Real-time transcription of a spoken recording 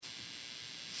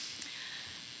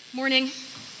Morning.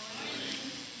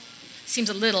 Seems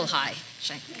a little high.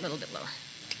 A little bit lower.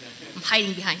 I'm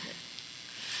hiding behind it.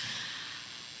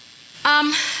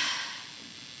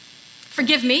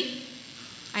 Forgive me.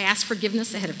 I ask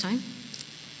forgiveness ahead of time.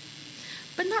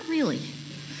 But not really.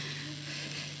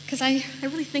 Because I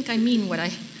really think I mean what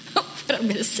I'm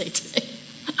going to say today.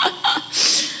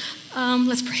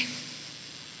 Let's pray.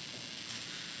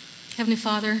 Heavenly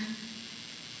Father,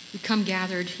 we come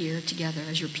gathered here together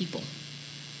as your people.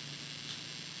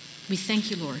 We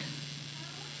thank you, Lord.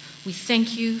 We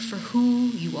thank you for who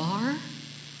you are.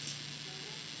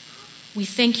 We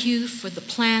thank you for the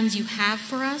plans you have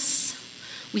for us.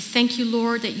 We thank you,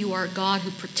 Lord, that you are a God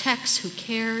who protects, who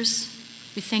cares.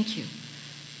 We thank you.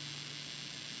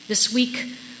 This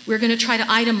week, we're going to try to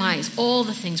itemize all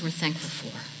the things we're thankful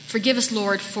for. Forgive us,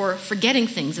 Lord, for forgetting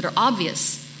things that are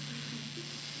obvious.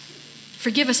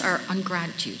 Forgive us our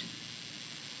ingratitude.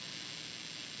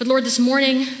 But Lord, this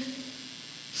morning,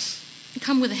 I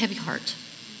come with a heavy heart.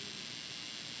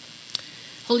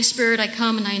 Holy Spirit, I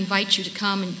come and I invite you to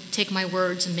come and take my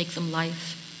words and make them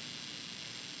life.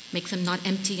 Make them not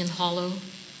empty and hollow.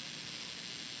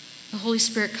 The Holy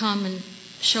Spirit, come and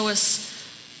show us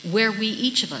where we,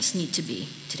 each of us, need to be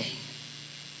today.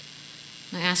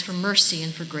 I ask for mercy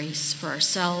and for grace for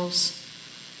ourselves,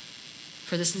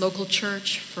 for this local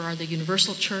church, for the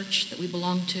universal church that we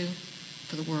belong to,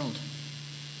 for the world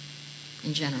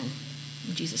in general.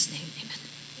 In Jesus' name, amen.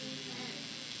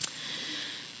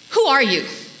 Who are you?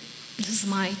 This is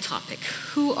my topic.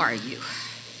 Who are you?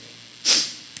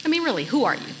 I mean, really, who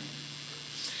are you?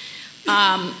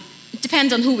 It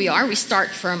depends on who we are. We start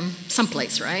from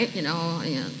someplace, right? You know,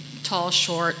 tall,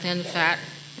 short, thin, fat.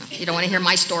 You don't want to hear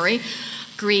my story.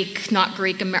 Greek, not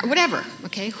Greek, American, whatever.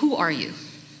 Okay, who are you?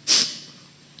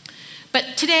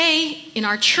 But today, in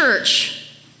our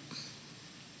church,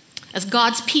 as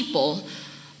God's people,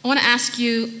 I want to ask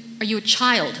you, are you a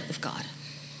child of God?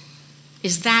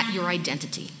 Is that your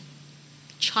identity?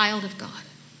 Child of God.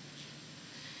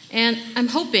 And I'm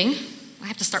hoping, I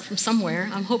have to start from somewhere,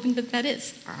 I'm hoping that that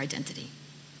is our identity.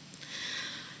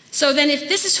 So then if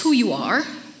this is who you are,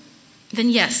 then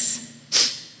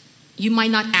yes, you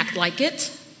might not act like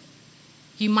it,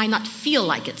 you might not feel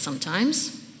like it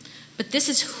sometimes, but this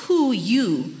is who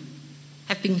you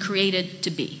have been created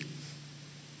to be.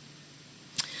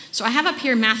 So I have up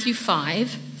here Matthew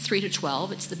 5,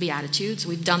 3-12. It's the Beatitudes.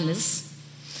 We've done this.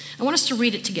 I want us to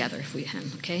read it together if we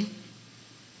can, okay?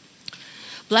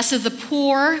 Blessed are the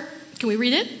poor. Can we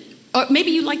read it? Or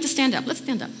maybe you'd like to stand up. Let's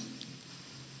stand up.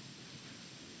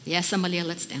 Yes, Amalia,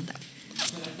 let's stand up.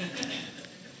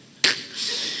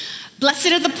 Blessed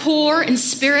are the poor in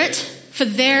spirit, for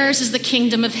theirs is the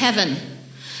kingdom of heaven.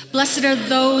 Blessed are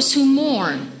those who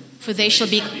mourn, for they shall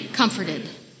be comforted.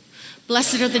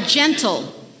 Blessed are the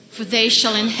gentle, for they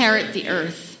shall inherit the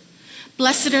earth.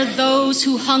 Blessed are those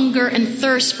who hunger and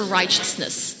thirst for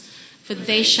righteousness, for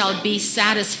they shall be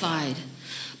satisfied.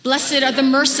 Blessed are the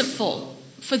merciful,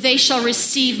 for they shall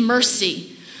receive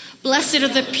mercy. Blessed are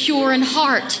the pure in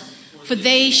heart, for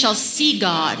they shall see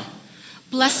God.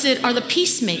 Blessed are the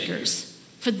peacemakers,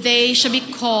 for they shall be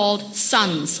called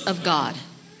sons of God.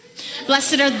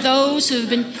 Blessed are those who have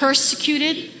been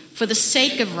persecuted for the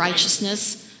sake of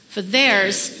righteousness, for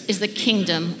theirs is the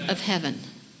kingdom of heaven.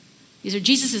 These are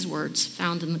Jesus' words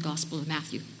found in the Gospel of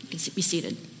Matthew. You can be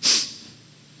seated.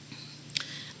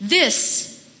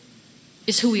 This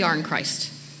is who we are in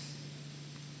Christ.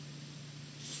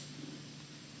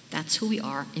 That's who we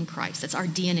are in Christ. That's our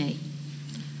DNA.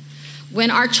 When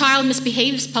our child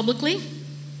misbehaves publicly,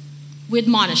 we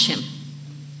admonish him.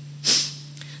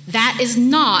 That is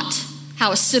not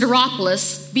how a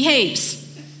Sideropolis behaves.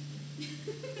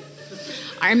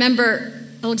 I remember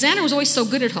Alexander was always so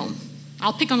good at home.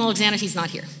 I'll pick on Alexander, he's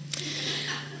not here.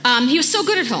 He was so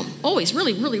good at home, always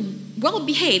really, really well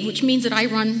behaved, which means that I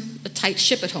run a tight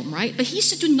ship at home, right? But he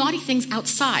used to do naughty things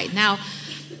outside. Now,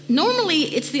 normally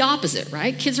it's the opposite,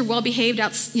 right? Kids are well behaved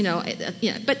out,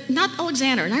 but not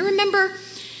Alexander. And I remember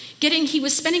he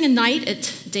was spending a night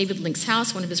at David Link's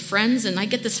house, one of his friends, and I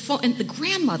get this phone, and the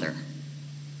grandmother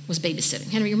was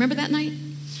babysitting. Henry, you remember that night?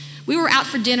 We were out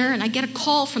for dinner, and I get a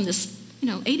call from this,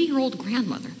 80-year-old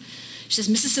grandmother. She says,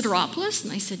 Mrs. Sideropoulos?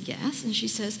 And I said, yes. And she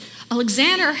says,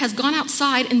 Alexander has gone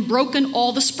outside and broken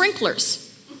all the sprinklers.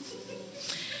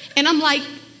 And I'm like,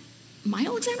 my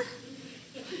Alexander?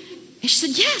 And she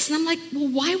said, yes. And I'm like, well,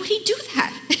 why would he do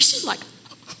that? And she's like,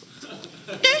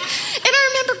 okay. And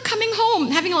I remember coming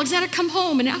home, having Alexander come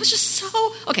home, and I was just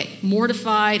so,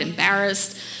 mortified,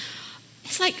 embarrassed.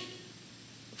 It's like,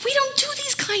 we don't do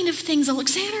these kind of things,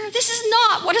 Alexander. This is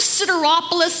not what a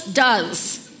Sideropoulos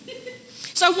does.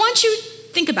 So I want you to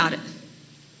think about it.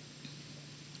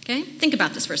 Okay? Think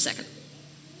about this for a second.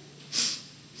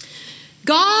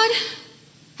 God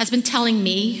has been telling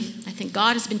me, I think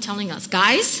God has been telling us,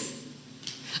 guys,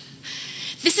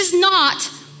 this is not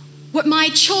what my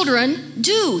children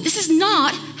do. This is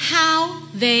not how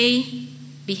they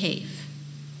behave.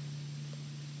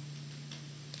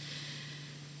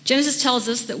 Genesis tells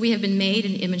us that we have been made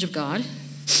in the image of God.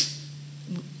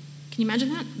 Can you imagine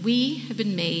that? We have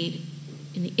been made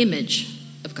in the image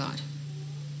of God.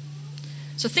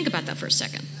 So think about that for a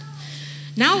second.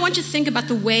 Now I want you to think about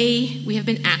the way we have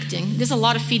been acting. There's a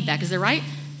lot of feedback, is that right?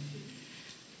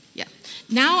 Yeah.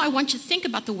 Now I want you to think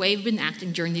about the way we've been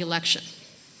acting during the election.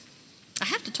 I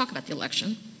have to talk about the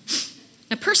election.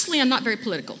 Now personally, I'm not very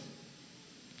political.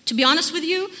 To be honest with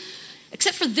you,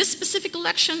 except for this specific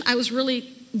election, I was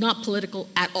really not political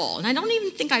at all. And I don't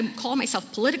even think I call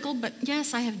myself political, but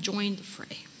yes, I have joined the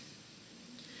fray.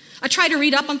 I try to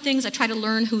read up on things, I try to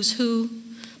learn who's who,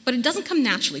 but it doesn't come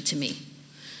naturally to me.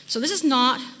 So this is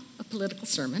not a political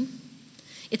sermon.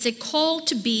 It's a call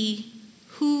to be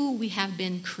who we have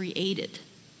been created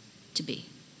to be.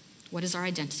 What is our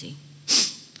identity?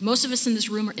 Most of us in this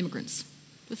room are immigrants,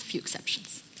 with a few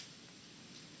exceptions.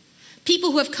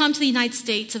 People who have come to the United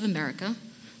States of America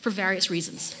for various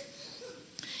reasons.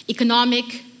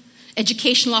 Economic,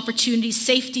 educational opportunities,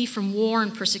 safety from war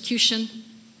and persecution.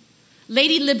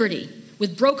 Lady Liberty,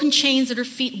 with broken chains at her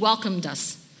feet, welcomed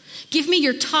us. Give me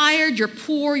your tired, your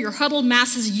poor, your huddled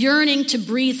masses yearning to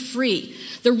breathe free,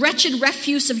 the wretched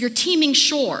refuse of your teeming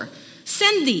shore.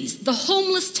 Send these, the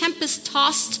homeless tempest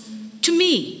tossed, to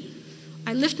me.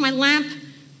 I lift my lamp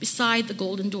beside the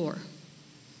golden door.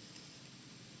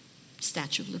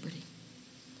 Statue of Liberty.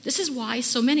 This is why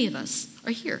so many of us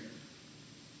are here.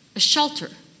 A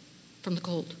shelter from the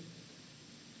cold.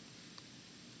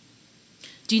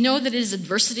 Do you know that it is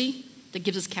adversity that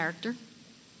gives us character?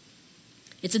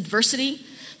 It's adversity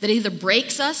that either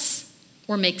breaks us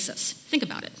or makes us. Think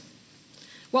about it.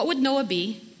 What would Noah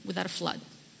be without a flood?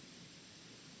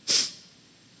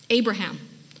 Abraham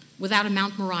without a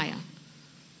Mount Moriah.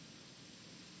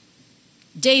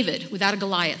 David without a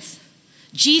Goliath.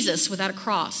 Jesus without a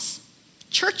cross.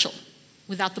 Churchill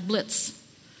without the Blitz.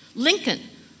 Lincoln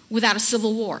without a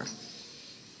civil war.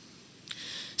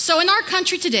 So in our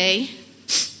country today,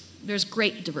 there's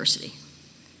great diversity,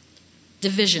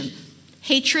 division,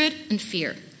 hatred, and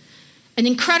fear, an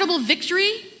incredible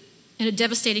victory and a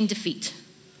devastating defeat.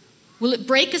 Will it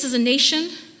break us as a nation,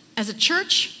 as a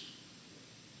church,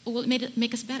 or will it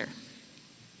make us better?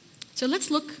 So let's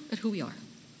look at who we are.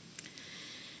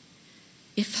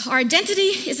 If our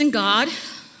identity is in God,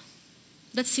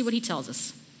 let's see what he tells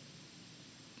us.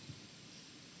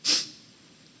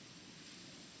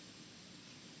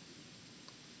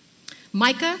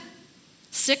 Micah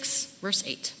 6, verse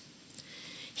 8.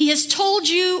 He has told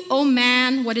you, O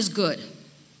man, what is good.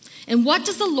 And what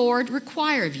does the Lord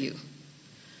require of you?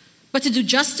 But to do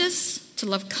justice, to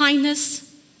love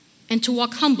kindness, and to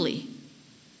walk humbly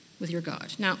with your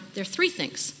God. Now, there are three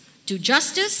things. Do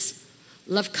justice,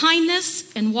 love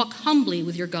kindness, and walk humbly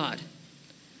with your God.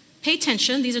 Pay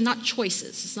attention. These are not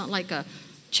choices. It's not like a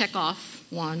check off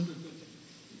one.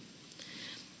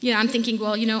 I'm thinking,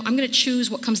 I'm going to choose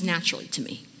what comes naturally to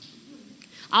me.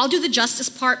 I'll do the justice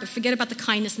part, but forget about the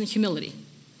kindness and the humility.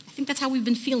 I think that's how we've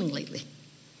been feeling lately.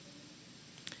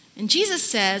 And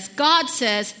God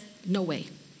says, no way.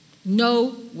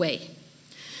 No way.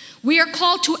 We are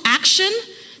called to action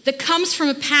that comes from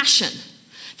a passion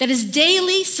that is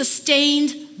daily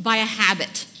sustained by a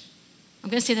habit. I'm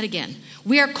going to say that again.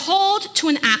 We are called to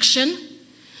an action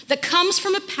that comes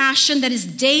from a passion that is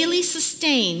daily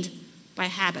sustained by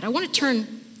habit. I want to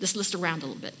turn this list around a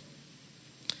little bit.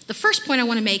 The first point I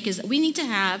want to make is that we need to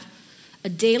have a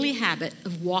daily habit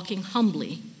of walking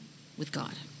humbly with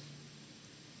God.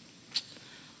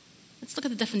 Let's look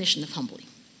at the definition of humbly.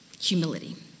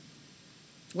 Humility.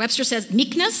 Webster says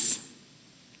meekness,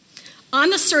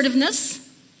 unassertiveness,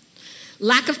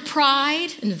 lack of pride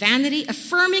and vanity,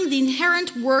 affirming the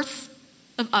inherent worth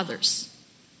of others.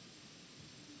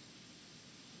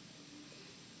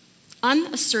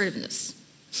 Unassertiveness.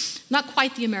 Not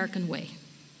quite the American way.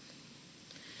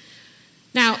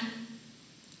 Now,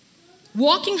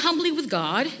 walking humbly with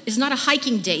God is not a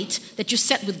hiking date that you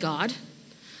set with God.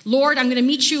 Lord, I'm going to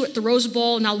meet you at the Rose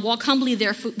Bowl and I'll walk humbly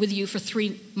there with you for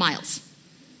 3 miles.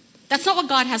 That's not what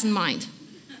God has in mind.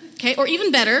 Okay? Or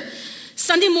even better,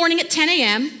 Sunday morning at 10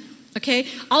 a.m., okay,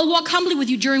 I'll walk humbly with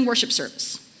you during worship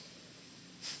service.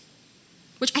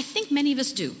 Which I think many of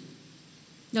us do.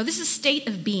 No, this is a state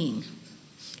of being.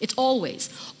 It's always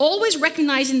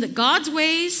recognizing that God's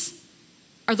ways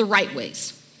are the right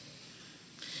ways.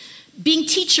 Being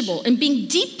teachable and being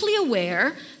deeply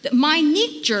aware that my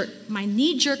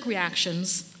knee-jerk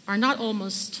reactions are not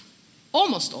almost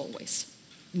always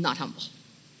not humble.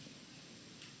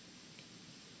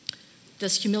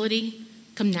 Does humility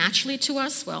come naturally to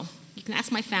us? Well, you can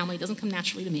ask my family. It doesn't come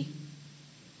naturally to me.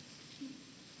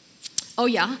 Oh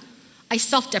yeah, I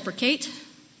self-deprecate,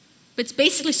 but it's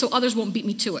basically so others won't beat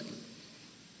me to it.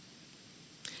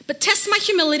 But test my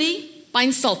humility by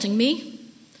insulting me,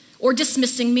 or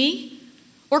dismissing me,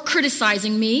 or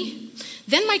criticizing me,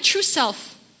 then my true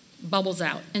self bubbles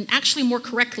out. And actually, more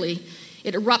correctly,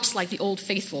 it erupts like the Old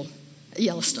Faithful at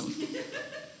Yellowstone.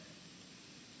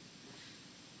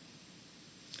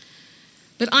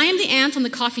 But I am the ant on the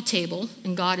coffee table,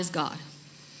 and God is God.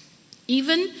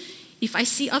 Even if I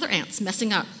see other ants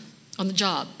messing up on the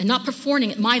job and not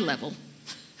performing at my level,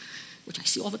 which I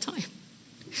see all the time,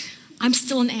 I'm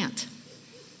still an ant.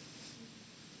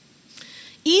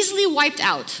 Easily wiped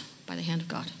out by the hand of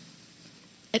God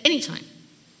at any time.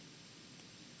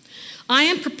 I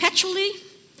am perpetually,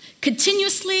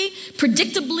 continuously,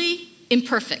 predictably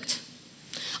imperfect.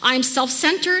 I am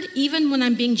self-centered even when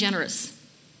I'm being generous.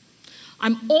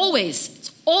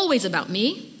 It's always about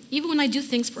me, even when I do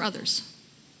things for others.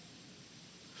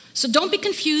 So don't be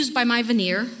confused by my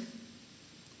veneer,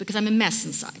 because I'm a mess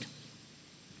inside.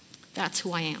 That's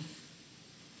who I am.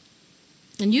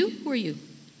 And you? Who are you?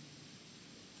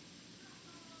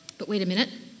 But wait a minute.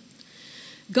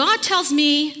 God tells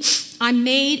me I'm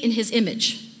made in his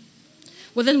image.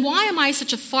 Well, then why am I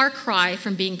such a far cry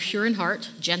from being pure in heart,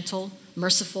 gentle,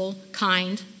 merciful,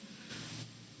 kind?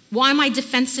 Why am I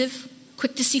defensive,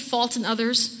 quick to see fault in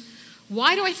others?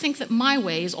 Why do I think that my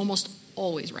way is almost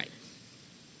always right?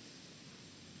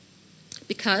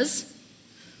 Because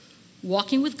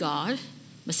walking with God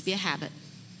must be a habit.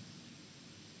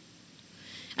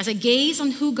 As I gaze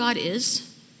on who God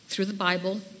is through the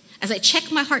Bible, as I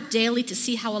check my heart daily to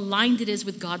see how aligned it is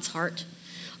with God's heart,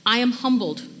 I am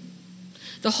humbled.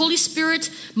 The Holy Spirit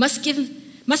must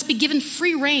be given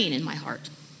free rein in my heart.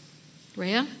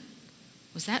 Rhea,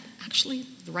 was that actually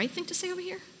the right thing to say over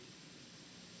here?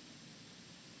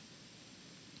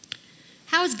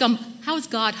 How is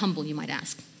God humble, you might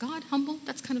ask? God humble?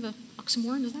 That's kind of an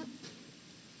oxymoron, is that?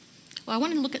 Well, I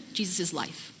want to look at Jesus'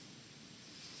 life.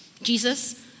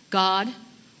 Jesus, God,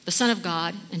 the Son of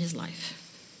God, and his life.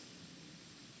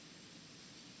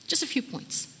 Just a few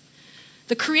points.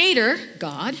 The Creator,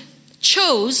 God,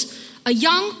 chose a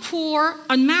young, poor,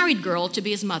 unmarried girl to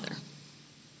be his mother.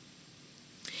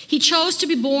 He chose to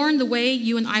be born the way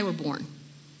you and I were born,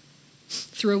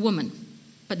 through a woman,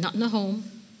 but not in a home,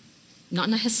 not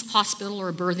in a hospital or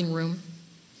a birthing room.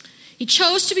 He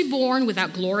chose to be born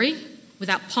without glory,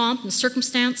 without pomp and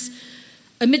circumstance,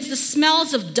 amidst the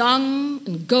smells of dung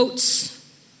and goats,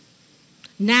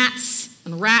 gnats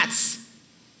and rats.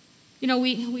 You know,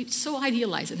 we so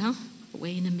idealize it, huh?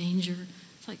 Away in a manger.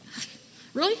 It's like,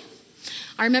 really?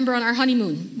 I remember on our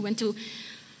honeymoon, we went to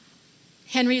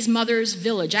Henry's mother's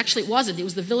village. Actually, it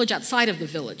was the village outside of the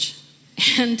village.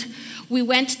 And we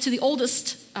went to the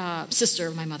oldest sister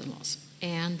of my mother-in-law's.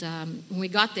 And when we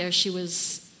got there, she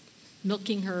was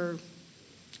milking her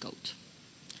goat.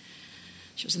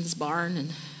 She was in this barn,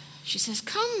 and she says,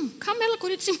 come,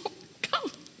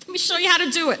 let me show you how to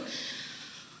do it.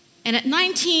 And at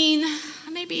 19,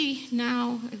 maybe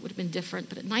now it would have been different,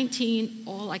 but at 19,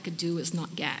 all I could do is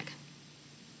not gag.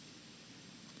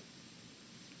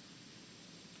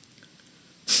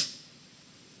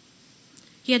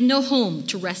 He had no home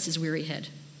to rest his weary head.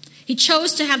 He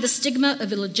chose to have the stigma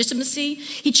of illegitimacy.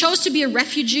 He chose to be a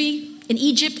refugee in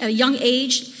Egypt at a young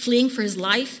age, fleeing for his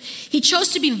life. He chose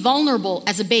to be vulnerable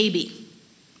as a baby.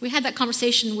 We had that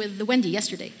conversation with Wendy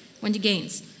yesterday, Wendy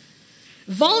Gaines.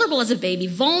 Vulnerable as a baby,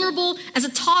 vulnerable as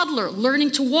a toddler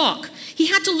learning to walk. He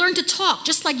had to learn to talk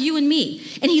just like you and me.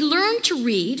 And he learned to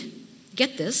read,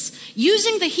 get this,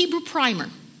 using the Hebrew primer.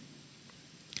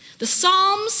 The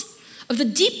Psalms of the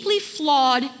deeply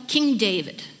flawed King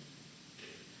David.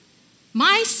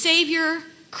 My Savior,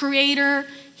 Creator,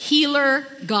 Healer,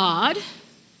 God,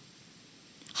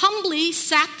 humbly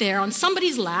sat there on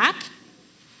somebody's lap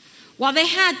while they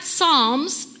had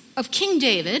Psalms of King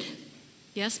David.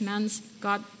 Yes, man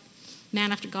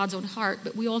after God's own heart,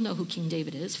 but we all know who King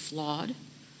David is, flawed,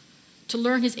 to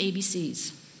learn his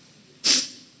ABCs.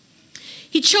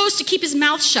 He chose to keep his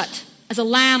mouth shut as a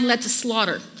lamb led to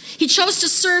slaughter. He chose to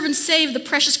serve and save the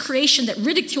precious creation that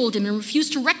ridiculed him and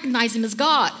refused to recognize him as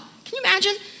God. Can you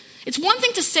imagine? It's one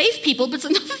thing to save people, but it's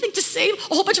another thing to save a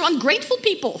whole bunch of ungrateful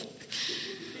people.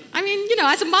 I mean,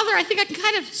 as a mother, I think I can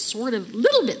kind of, sort of,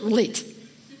 little bit relate.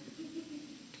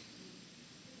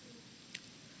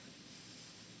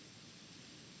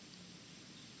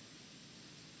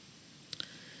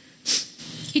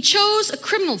 He chose a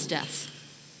criminal's death.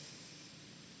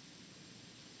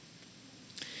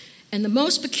 And the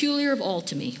most peculiar of all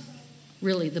to me,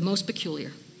 really the most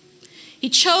peculiar, he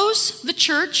chose the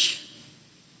church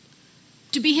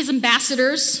to be his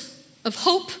ambassadors of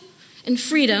hope and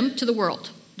freedom to the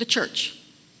world. The church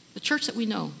that we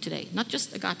know today, not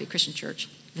just Agape Christian Church,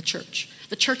 the church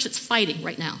that's fighting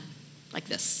right now, like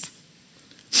this.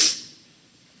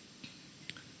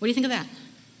 What do you think of that?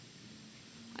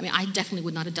 I mean, I definitely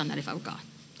would not have done that if I were God.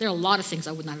 There are a lot of things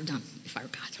I would not have done if I were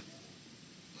God.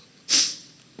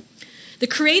 The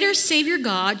Creator, Savior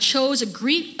God chose a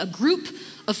group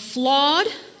of flawed,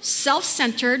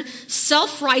 self-centered,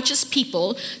 self-righteous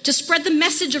people to spread the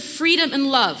message of freedom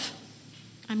and love.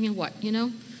 I mean, what,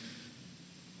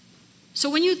 So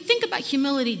when you think about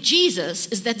humility, Jesus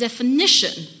is the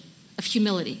definition of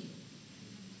humility.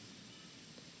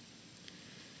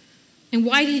 And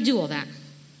why did he do all that?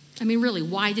 I mean, really,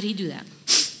 why did he do that?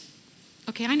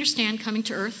 Okay, I understand coming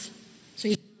to earth, so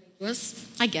he to us.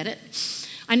 I get it.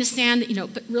 I understand,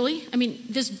 but really, I mean,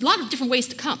 there's a lot of different ways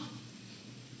to come.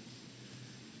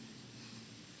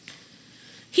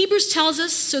 Hebrews tells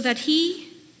us so that he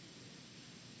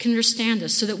can understand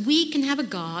us, so that we can have a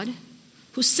God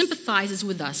who sympathizes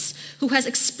with us, who has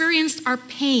experienced our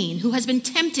pain, who has been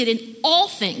tempted in all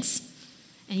things,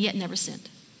 and yet never sinned.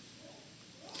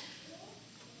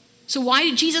 So why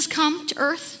did Jesus come to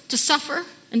earth to suffer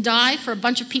and die for a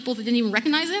bunch of people that didn't even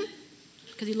recognize him?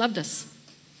 Because he loved us.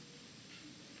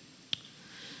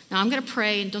 Now I'm going to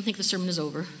pray, and don't think the sermon is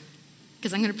over,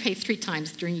 because I'm going to pray 3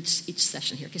 times during each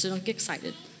session here. Okay, so don't get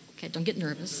excited. Okay, don't get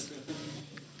nervous.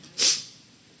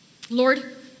 Lord,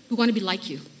 we want to be like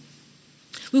you.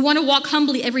 We want to walk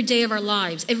humbly every day of our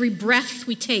lives, every breath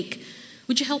we take.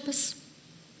 Would you help us?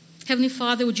 Heavenly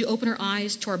Father, would you open our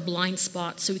eyes to our blind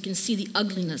spots so we can see the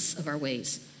ugliness of our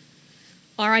ways?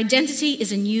 Our identity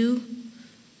is in you.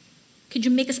 Could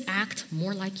you make us act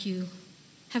more like you?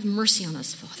 Have mercy on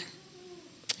us, Father.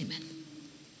 Amen.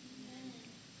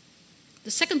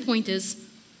 The second point is,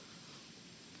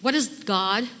 what does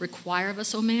God require of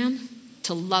us, O man?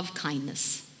 To love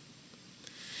kindness.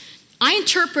 I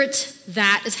interpret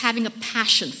that as having a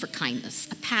passion for kindness,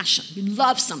 a passion. You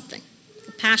love something,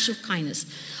 a passion for kindness.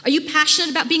 Are you passionate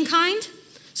about being kind?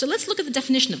 So let's look at the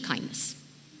definition of kindness.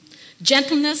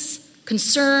 Gentleness,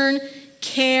 concern,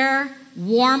 care,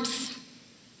 warmth.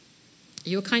 Are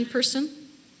you a kind person?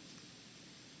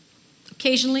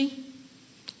 Occasionally,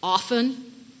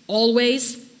 often,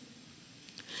 always.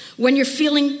 When you're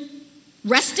feeling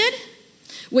rested,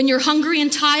 when you're hungry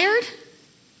and tired,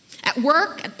 at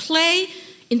work, at play,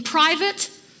 in private,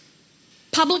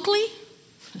 publicly,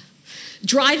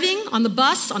 driving, on the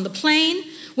bus, on the plane,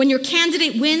 when your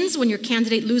candidate wins, when your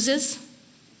candidate loses,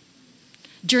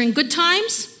 during good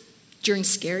times, during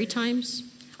scary times.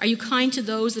 Are you kind to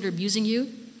those that are abusing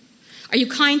you? Are you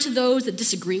kind to those that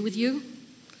disagree with you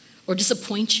or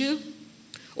disappoint you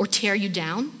or tear you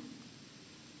down?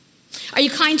 Are you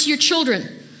kind to your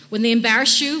children when they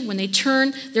embarrass you, when they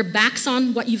turn their backs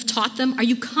on what you've taught them? Are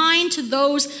you kind to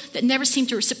those that never seem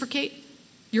to reciprocate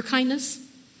your kindness?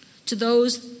 To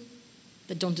those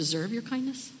that don't deserve your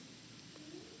kindness?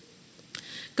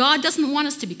 God doesn't want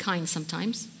us to be kind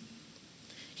sometimes.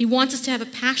 He wants us to have a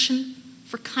passion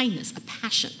for kindness, a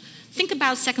passion. Think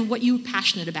about a second what you're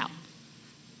passionate about.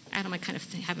 Adam, I kind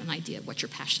of have an idea of what you're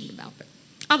passionate about, but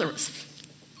others.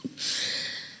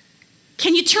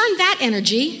 Can you turn that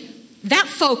energy, that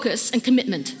focus and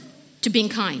commitment to being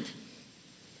kind?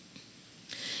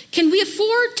 Can we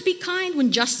afford to be kind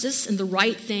when justice and the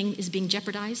right thing is being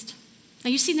jeopardized?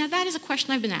 Now you see, that is a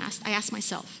question I've been asked. I ask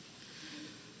myself.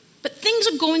 But things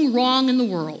are going wrong in the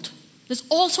world. There's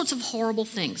all sorts of horrible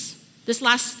things. This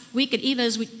last week at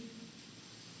Eva's,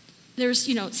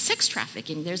 there's, sex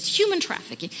trafficking, there's human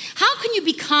trafficking. How can you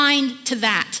be kind to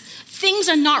that? Things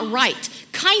are not right.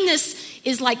 Kindness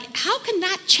is like, how can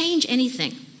that change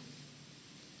anything?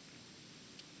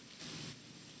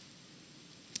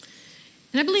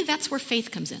 And I believe that's where faith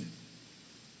comes in.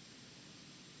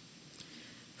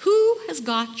 Who has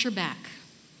got your back?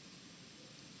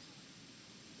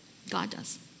 God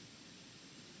does.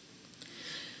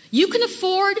 You can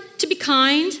afford to be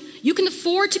kind. You can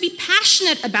afford to be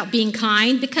passionate about being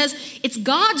kind because it's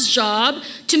God's job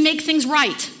to make things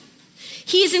right.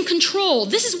 He is in control.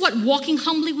 This is what walking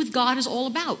humbly with God is all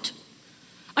about.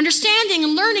 Understanding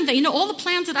and learning that, all the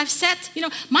plans that I've set,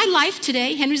 my life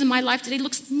today, Henry's and my life today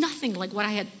looks nothing like what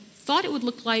I had thought it would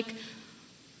look like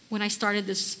when I started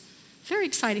this very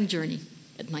exciting journey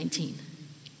at 19.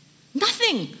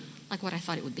 Nothing like what I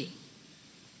thought it would be.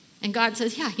 And God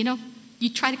says, yeah, you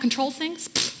try to control things.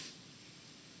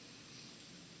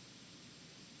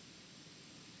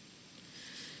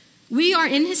 We are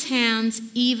in his hands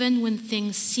even when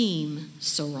things seem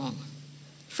so wrong.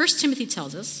 1 Timothy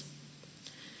tells us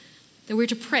that we're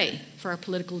to pray for our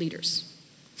political leaders.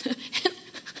 And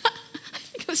I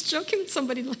think I was joking with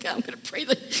somebody, like, I'm going to pray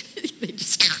that they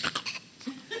just...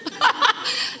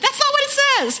 That's not what it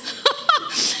says.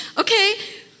 Okay.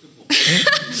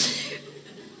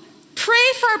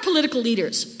 Pray for our political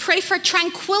leaders. Pray for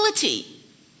tranquility,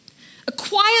 a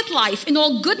quiet life in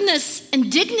all goodness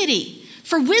and dignity,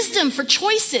 for wisdom, for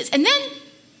choices. And then,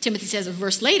 Timothy says a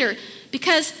verse later,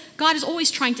 because God is always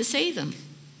trying to save them.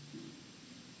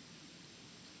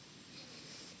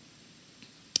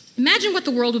 Imagine what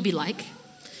the world would be like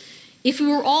if we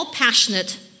were all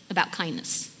passionate about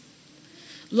kindness,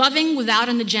 loving without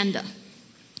an agenda.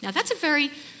 Now, that's a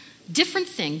very different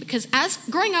thing, because as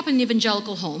growing up in an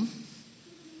evangelical home,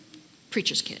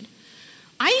 preacher's kid,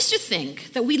 I used to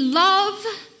think that we love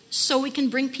so we can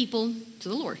bring people to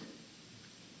the Lord.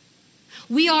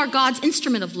 We are God's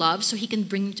instrument of love so they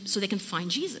can find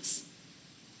Jesus.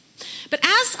 But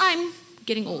as I'm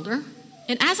getting older,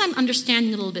 and as I'm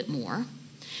understanding a little bit more,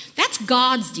 that's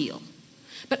God's deal.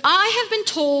 But I have been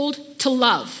told to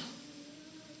love.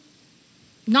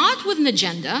 Not with an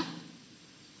agenda,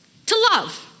 to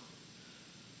love.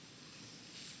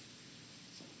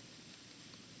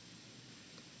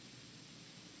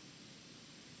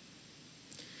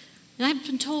 And I've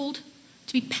been told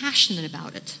to be passionate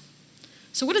about it.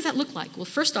 So what does that look like? Well,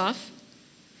 first off,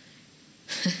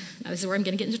 now this is where I'm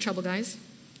going to get into trouble, guys.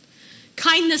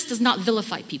 Kindness does not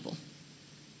vilify people,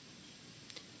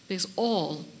 because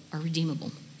all are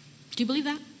redeemable. Do you believe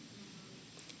that?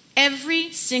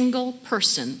 Every single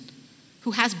person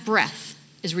who has breath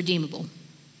is redeemable.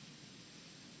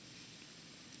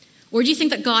 Or do you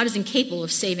think that God is incapable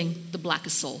of saving the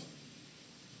blackest soul?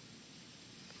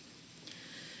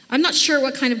 I'm not sure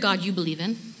what kind of God you believe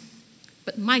in,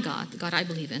 but my God, the God I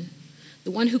believe in,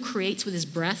 the one who creates with his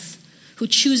breath, who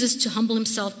chooses to humble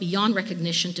himself beyond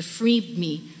recognition to free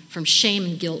me from shame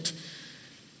and guilt,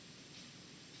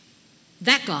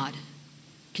 that God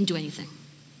can do anything.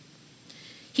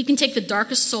 He can take the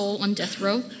darkest soul on death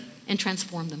row and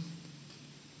transform them.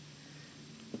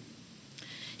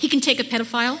 He can take a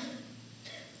pedophile,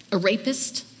 a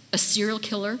rapist, a serial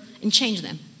killer, and change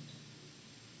them.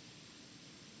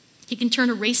 He can turn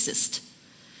a racist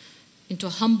into a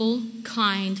humble,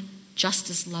 kind,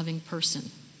 justice-loving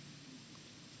person.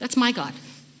 That's my God.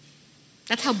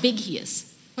 That's how big he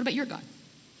is. What about your God?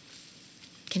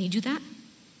 Can he do that?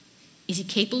 Is he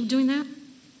capable of doing that?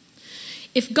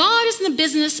 If God is in the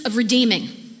business of redeeming,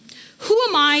 who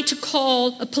am I to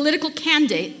call a political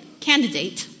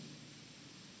candidate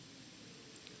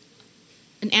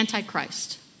an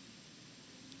antichrist?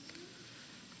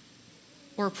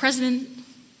 Or a president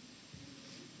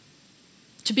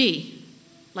to be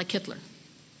like Hitler?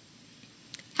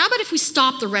 How about if we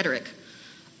stop the rhetoric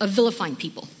of vilifying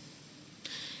people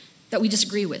that we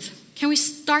disagree with? Can we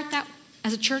start that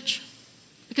as a church?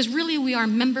 Because really we are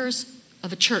members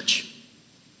of a church.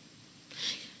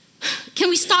 Can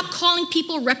we stop calling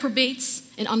people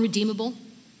reprobates and unredeemable?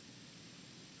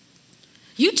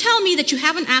 You tell me that you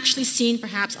haven't actually seen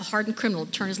perhaps a hardened criminal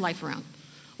turn his life around.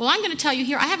 Well, I'm going to tell you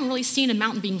here, I haven't really seen a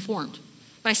mountain being formed,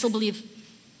 but I still believe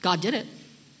God did it.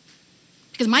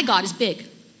 Because my God is big.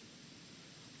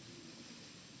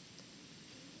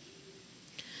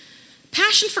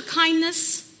 Passion for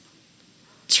kindness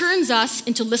turns us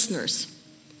into listeners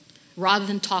rather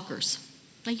than talkers.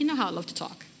 Now, you know how I love to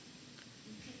talk.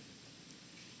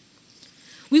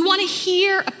 We want to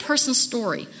hear a person's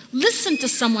story, listen to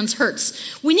someone's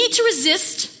hurts. We need to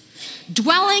resist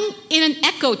dwelling in an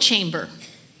echo chamber.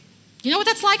 You know what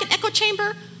that's like, an echo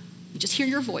chamber? You just hear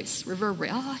your voice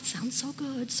reverberate. Oh, it sounds so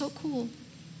good, so cool.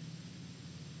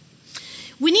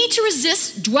 We need to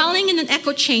resist dwelling in an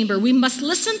echo chamber. We must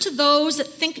listen to those that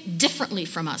think differently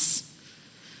from us.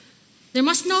 There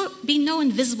must be no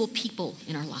invisible people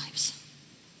in our lives.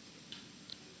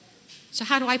 So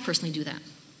how do I personally do that?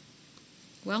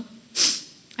 Well,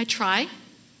 I try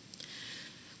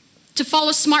to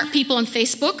follow smart people on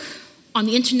Facebook, on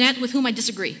the internet, with whom I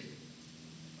disagree.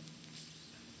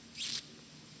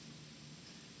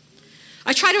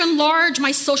 I try to enlarge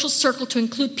my social circle to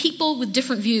include people with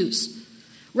different views,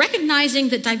 recognizing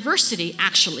that diversity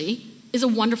actually is a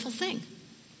wonderful thing.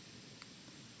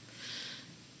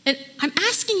 And I'm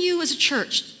asking you as a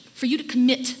church for you to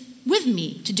commit with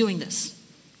me to doing this.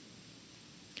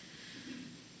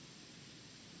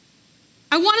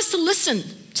 I want us to listen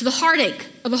to the heartache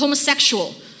of a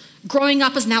homosexual growing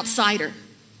up as an outsider.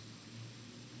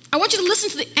 I want you to listen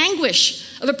to the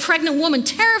anguish of a pregnant woman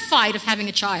terrified of having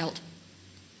a child.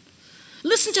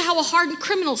 Listen to how a hardened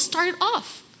criminal started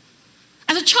off.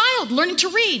 As a child, learning to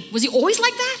read. Was he always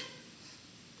like that?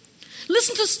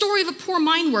 Listen to the story of a poor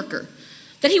mine worker,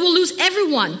 that he will lose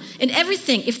everyone and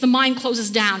everything if the mine closes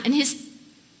down, and his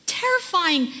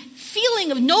terrifying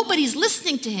feeling of nobody's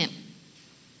listening to him.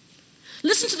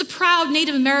 Listen to the proud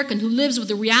Native American who lives with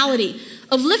the reality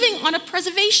of living on a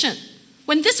preservation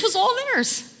when this was all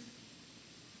theirs.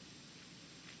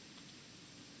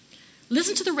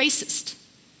 Listen to the racist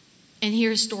and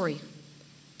hear his story.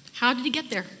 How did he get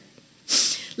there?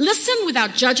 Listen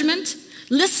without judgment.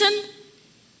 Listen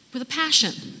with a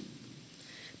passion.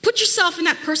 Put yourself in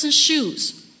that person's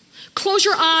shoes. Close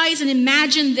your eyes and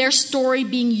imagine their story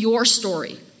being your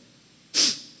story.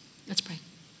 Let's pray.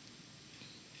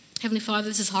 Heavenly Father,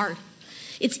 this is hard.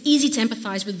 It's easy to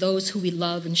empathize with those who we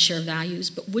love and share values,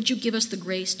 but would you give us the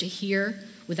grace to hear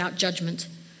without judgment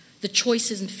the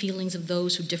choices and feelings of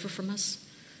those who differ from us?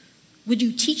 Would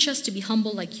you teach us to be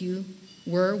humble like you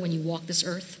were when you walked this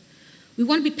earth? We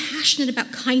want to be passionate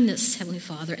about kindness, Heavenly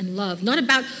Father, and love, not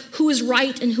about who is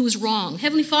right and who is wrong.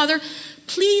 Heavenly Father,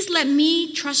 please let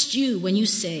me trust you when you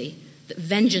say that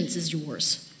vengeance is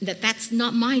yours, and that that's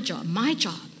not my job. My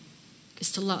job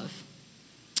is to love.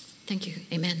 Thank you.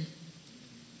 Amen.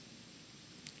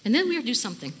 And then we are to do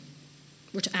something.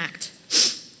 We're to act.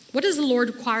 What does the Lord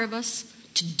require of us?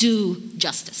 To do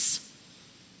justice.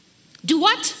 Do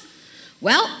what?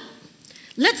 Well,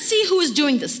 let's see who is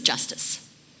doing this justice.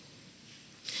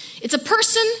 It's a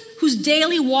person who's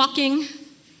daily walking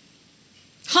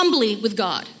humbly with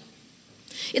God.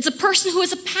 It's a person who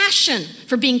has a passion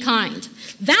for being kind.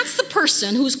 That's the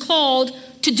person who is called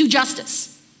to do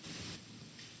justice.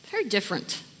 Very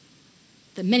different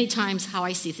than many times how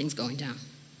I see things going down.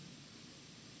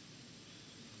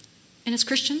 And as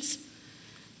Christians,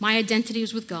 my identity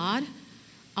is with God.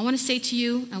 I want to say to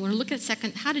you, I want to look at a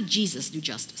second, how did Jesus do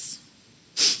justice?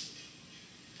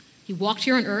 He walked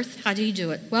here on earth. How did he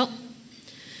do it? Well,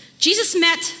 Jesus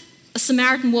met a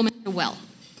Samaritan woman at a well.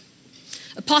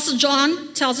 Apostle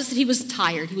John tells us that he was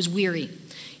tired. He was weary.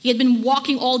 He had been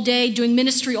walking all day, doing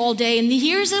ministry all day, and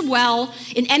here's a well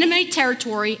in enemy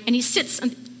territory, and he sits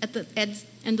at the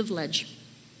end of the ledge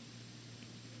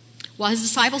while his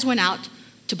disciples went out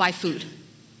to buy food.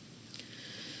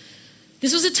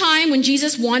 This was a time when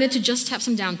Jesus wanted to just have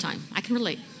some downtime. I can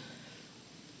relate.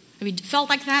 Have you felt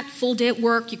like that? Full day at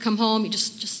work, you come home, you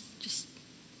just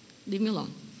leave me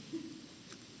alone.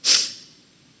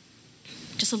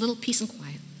 Just a little peace and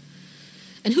quiet.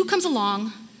 And who comes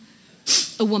along?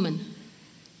 A woman.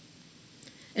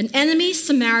 An enemy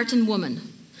Samaritan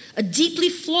woman. A deeply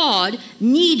flawed,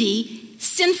 needy,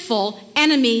 sinful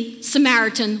enemy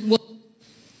Samaritan woman.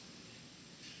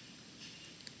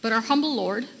 But our humble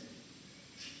Lord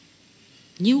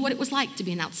knew what it was like to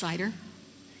be an outsider.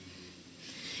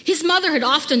 His mother had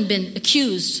often been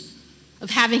accused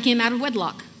of having him out of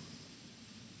wedlock.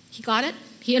 He got it.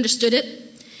 He understood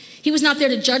it. He was not there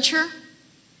to judge her,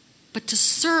 but to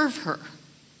serve her.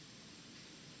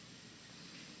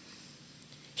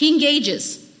 He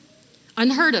engages,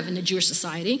 unheard of in the Jewish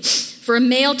society, for a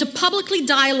male to publicly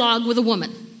dialogue with a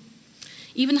woman.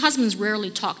 Even husbands rarely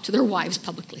talk to their wives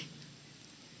publicly.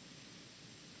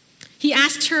 He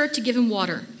asked her to give him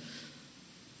water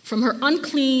from her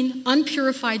unclean,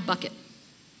 unpurified bucket.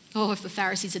 Oh, if the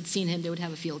Pharisees had seen him, they would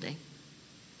have a field day.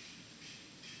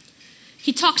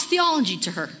 He talks theology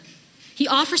to her. He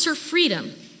offers her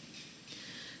freedom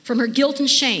from her guilt and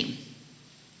shame.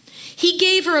 He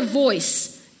gave her a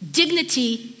voice,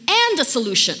 dignity, and a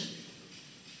solution.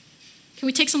 Can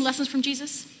we take some lessons from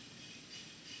Jesus?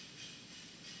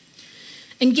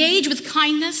 Engage with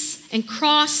kindness and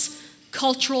cross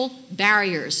cultural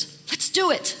barriers. Let's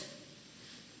do it.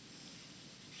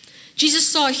 Jesus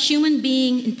saw a human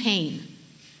being in pain.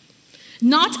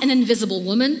 Not an invisible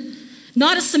woman,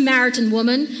 not a Samaritan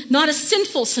woman, not a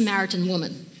sinful Samaritan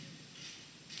woman.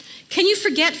 Can you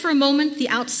forget for a moment the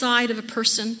outside of a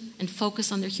person and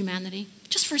focus on their humanity?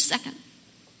 Just for a second.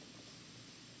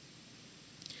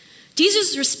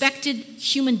 Jesus respected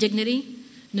human dignity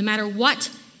no matter what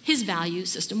his value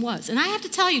system was. And I have to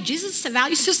tell you, Jesus'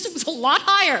 value system was a lot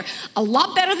higher, a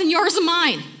lot better than yours and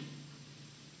mine.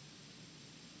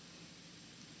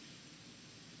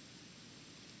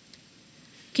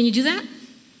 Can you do that?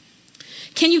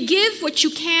 Can you give what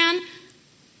you can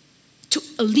to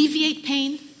alleviate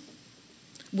pain?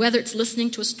 Whether it's listening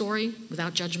to a story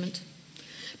without judgment,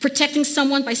 protecting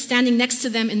someone by standing next to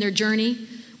them in their journey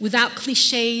without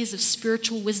cliches of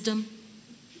spiritual wisdom.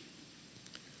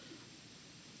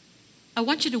 I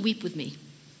want you to weep with me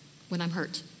when I'm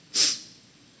hurt.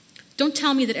 Don't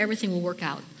tell me that everything will work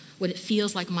out when it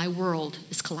feels like my world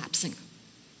is collapsing.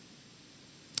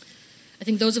 I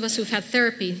think those of us who've had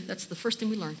therapy, that's the first thing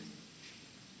we learn.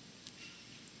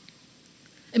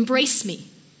 Embrace me.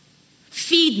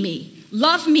 Feed me.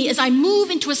 Love me as I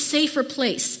move into a safer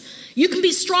place. You can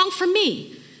be strong for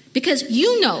me because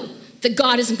you know that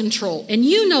God is in control and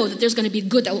you know that there's going to be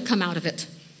good that will come out of it.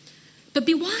 But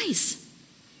be wise.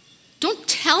 Don't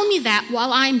tell me that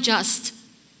while I'm just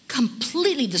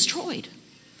completely destroyed.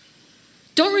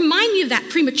 Don't remind me of that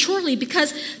prematurely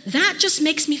because that just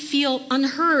makes me feel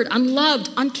unheard, unloved,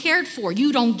 uncared for.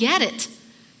 You don't get it.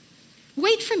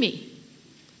 Wait for me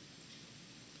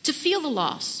to feel the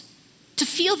loss, to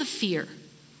feel the fear.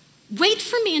 Wait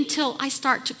for me until I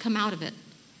start to come out of it.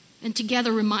 And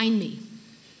together remind me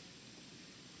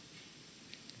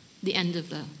the end of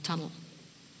the tunnel.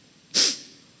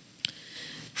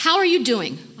 How are you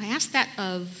doing? I asked that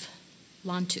of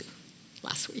Lantu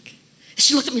last week.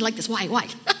 She looked at me like this. Why?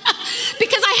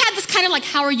 Because I had this kind of like,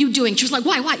 how are you doing? She was like,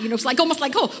 why? You know, it's like almost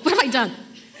like, oh, what have I done?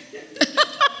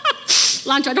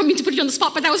 Lantu, I don't mean to put you on the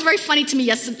spot, but that was very funny to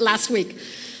me last week.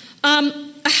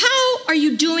 How are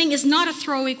you doing is not a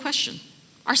throwaway question.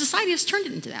 Our society has turned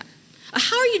it into that.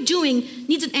 How are you doing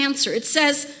needs an answer. It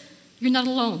says, you're not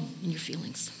alone in your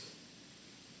feelings.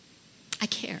 I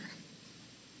care.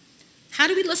 How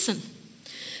do we listen?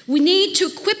 We need to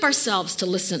equip ourselves to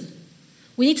listen.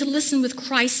 We need to listen with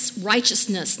Christ's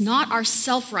righteousness, not our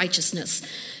self-righteousness.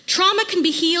 Trauma can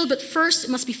be healed, but first it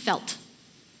must be felt.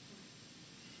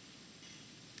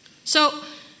 So,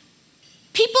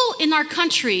 people in our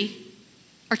country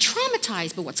are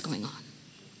traumatized by what's going on.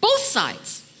 Both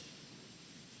sides.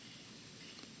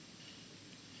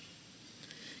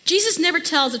 Jesus never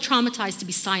tells the traumatized to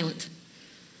be silent.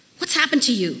 What's happened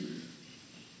to you?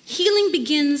 Healing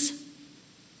begins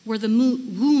where the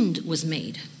wound was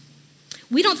made.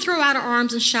 We don't throw out our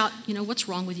arms and shout, what's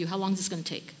wrong with you? How long is this going to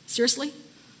take? Seriously?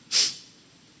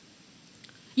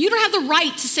 You don't have the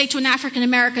right to say to an African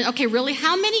American, okay, really,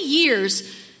 how many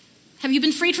years have you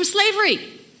been freed from slavery?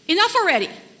 Enough already.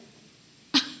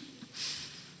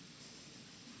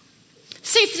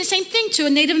 Say the same thing to a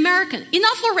Native American.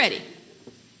 Enough already.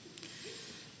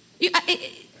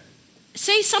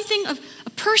 Say something of a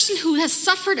person who has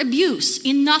suffered abuse.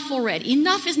 Enough already.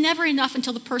 Enough is never enough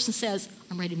until the person says,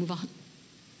 I'm ready to move on.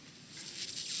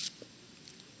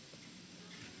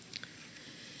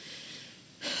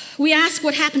 We ask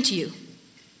what happened to you,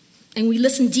 and we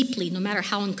listen deeply no matter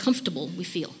how uncomfortable we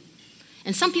feel.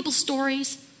 And some people's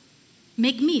stories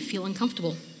make me feel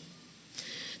uncomfortable.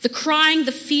 The crying,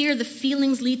 the fear, the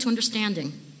feelings lead to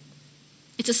understanding.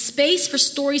 It's a space for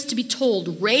stories to be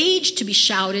told, rage to be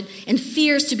shouted, and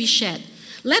fears to be shed.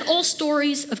 Let all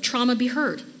stories of trauma be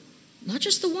heard, not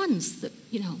just the ones that,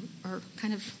 are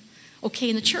kind of okay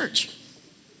in the church.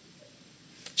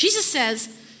 Jesus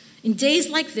says, in days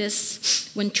like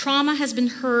this, when trauma has been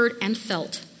heard and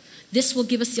felt, this will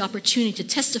give us the opportunity to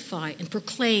testify and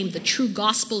proclaim the true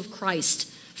gospel of Christ,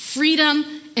 freedom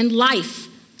and life,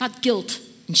 not guilt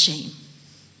and shame.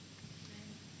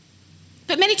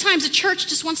 But many times the church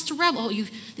just wants to rebel.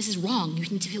 This is wrong. You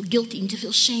need to feel guilty. You need to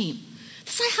feel shame.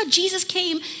 That's not how Jesus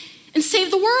came and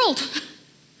saved the world.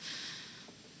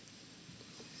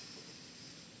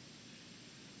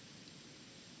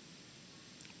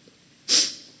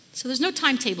 So there's no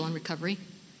timetable on recovery.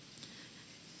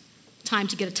 Time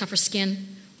to get a tougher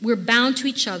skin. We're bound to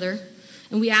each other,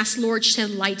 and we ask, Lord,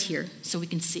 shed light here so we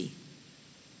can see.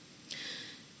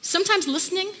 Sometimes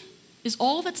listening is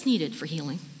all that's needed for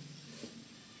healing.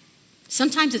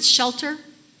 Sometimes it's shelter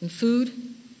and food.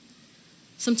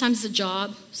 Sometimes it's a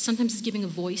job. Sometimes it's giving a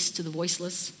voice to the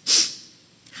voiceless.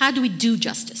 How do we do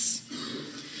justice?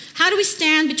 How do we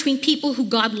stand between people who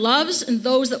God loves and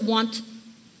those that want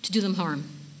to do them harm?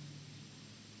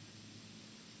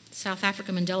 South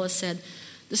Africa Mandela said,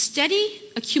 the steady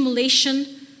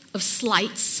accumulation of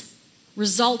slights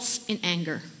results in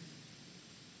anger.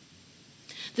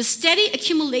 The steady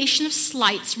accumulation of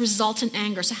slights results in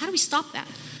anger. So how do we stop that?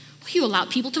 Well, you allow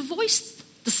people to voice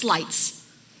the slights.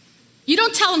 You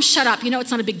don't tell them, shut up,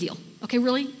 it's not a big deal. Okay,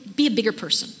 really? Be a bigger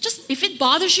person. Just, if it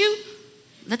bothers you,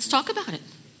 let's talk about it.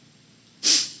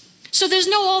 So there's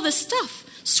no all this stuff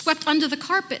swept under the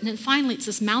carpet, and then finally it's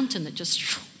this mountain that just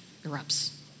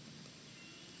erupts.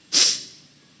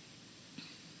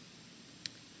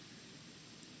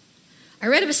 I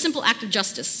read of a simple act of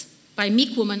justice by a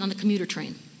meek woman on the commuter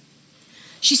train.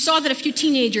 She saw that a few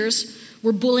teenagers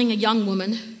were bullying a young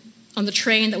woman on the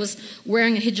train that was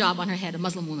wearing a hijab on her head, a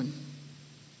Muslim woman.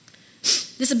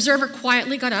 This observer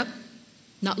quietly got up,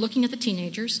 not looking at the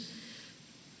teenagers,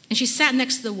 and she sat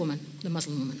next to the woman, the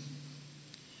Muslim woman.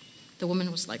 The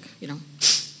woman was like,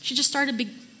 she just started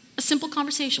A simple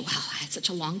conversation. Wow, I had such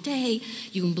a long day.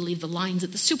 You can believe the lines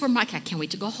at the supermarket. I can't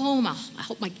wait to go home. I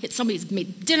hope somebody's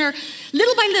made dinner.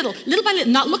 Little by little,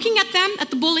 not looking at them, at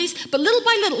the bullies, but little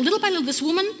by little, this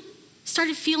woman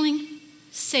started feeling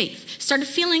safe, started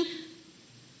feeling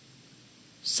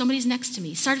somebody's next to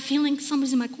me, started feeling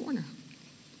somebody's in my corner.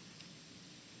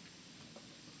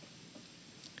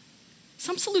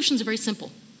 Some solutions are very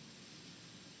simple.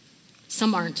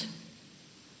 Some aren't.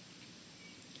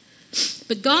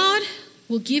 But God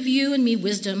will give you and me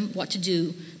wisdom what to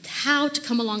do, how to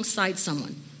come alongside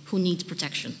someone who needs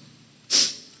protection.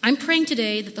 I'm praying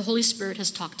today that the Holy Spirit has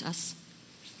talked to us,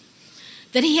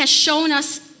 that he has shown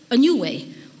us a new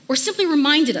way, or simply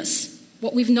reminded us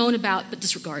what we've known about but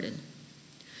disregarded.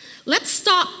 Let's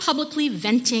stop publicly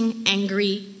venting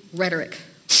angry rhetoric.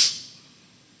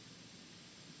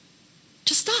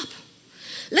 Just stop.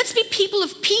 Let's be people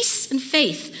of peace and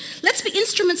faith. Let's be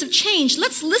instruments of change.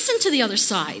 Let's listen to the other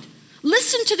side.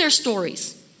 Listen to their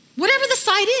stories, whatever the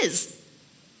side is.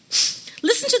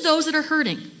 Listen to those that are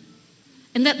hurting,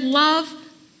 and let love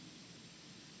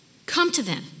come to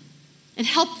them and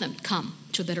help them come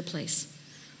to a better place.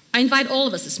 I invite all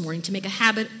of us this morning to make a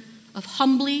habit of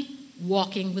humbly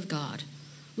walking with God.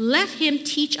 Let him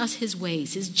teach us his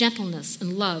ways, his gentleness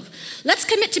and love. Let's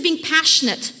commit to being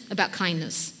passionate about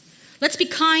kindness. Let's be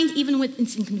kind even when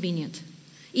it's inconvenient,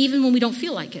 even when we don't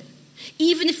feel like it,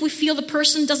 even if we feel the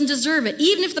person doesn't deserve it,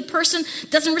 even if the person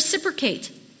doesn't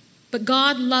reciprocate. But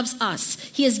God loves us.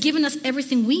 He has given us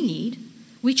everything we need.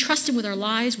 We trust him with our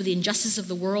lives, with the injustice of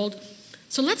the world.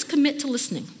 So let's commit to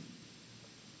listening.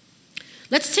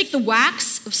 Let's take the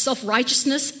wax of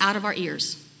self-righteousness out of our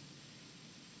ears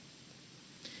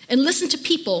and listen to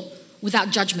people without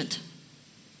judgment.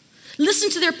 Listen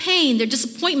to their pain, their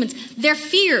disappointments, their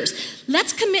fears.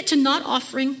 Let's commit to not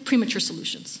offering premature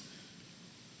solutions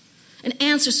and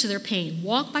answers to their pain.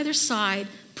 Walk by their side,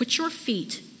 put your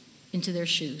feet into their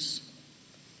shoes.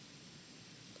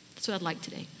 That's what I'd like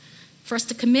today. For us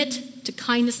to commit to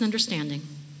kindness and understanding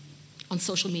on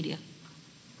social media.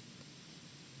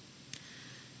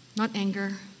 Not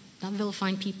anger, not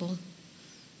vilifying people.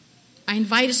 I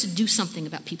invite us to do something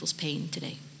about people's pain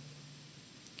today.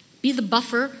 Be the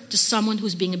buffer to someone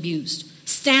who's being abused.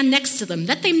 Stand next to them.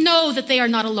 Let them know that they are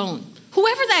not alone,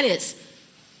 whoever that is.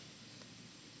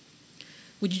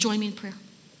 Would you join me in prayer?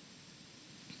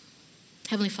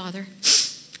 Heavenly Father,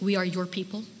 we are your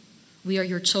people. We are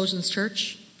your chosen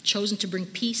church, chosen to bring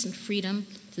peace and freedom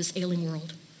to this ailing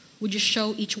world. Would you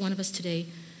show each one of us today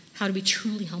how to be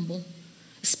truly humble,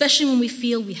 especially when we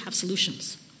feel we have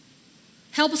solutions.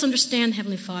 Help us understand,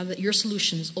 Heavenly Father, that your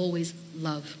solution is always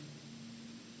love.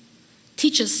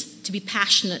 Teach us to be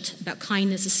passionate about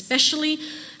kindness, especially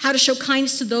how to show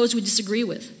kindness to those we disagree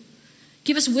with.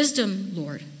 Give us wisdom,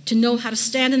 Lord, to know how to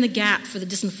stand in the gap for the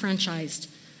disenfranchised,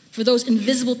 for those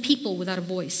invisible people without a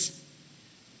voice.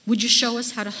 Would you show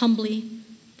us how to humbly,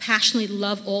 passionately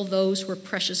love all those who are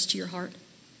precious to your heart?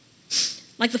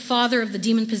 Like the father of the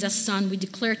demon-possessed son, we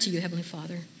declare to you, Heavenly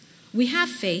Father, we have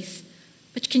faith,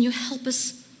 but can you help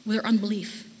us with our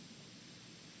unbelief?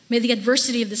 May the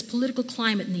adversity of this political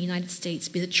climate in the United States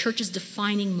be the church's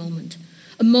defining moment,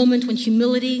 a moment when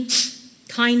humility,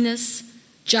 kindness,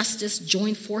 justice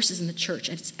join forces in the church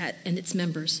and its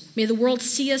members. May the world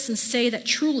see us and say that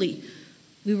truly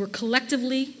we were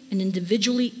collectively and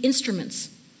individually instruments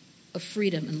of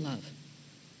freedom and love.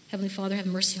 Heavenly Father, have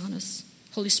mercy on us.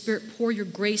 Holy Spirit, pour your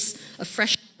grace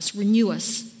afresh on us, renew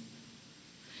us.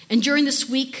 And during this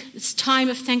week, this time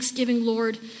of Thanksgiving,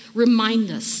 Lord,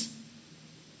 remind us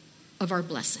of our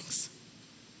blessings.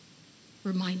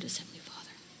 Remind us, Heavenly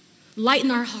Father.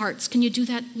 Lighten our hearts. Can you do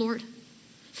that, Lord?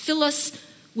 Fill us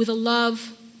with a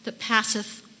love that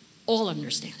passeth all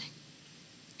understanding.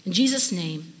 In Jesus'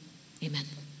 name, amen.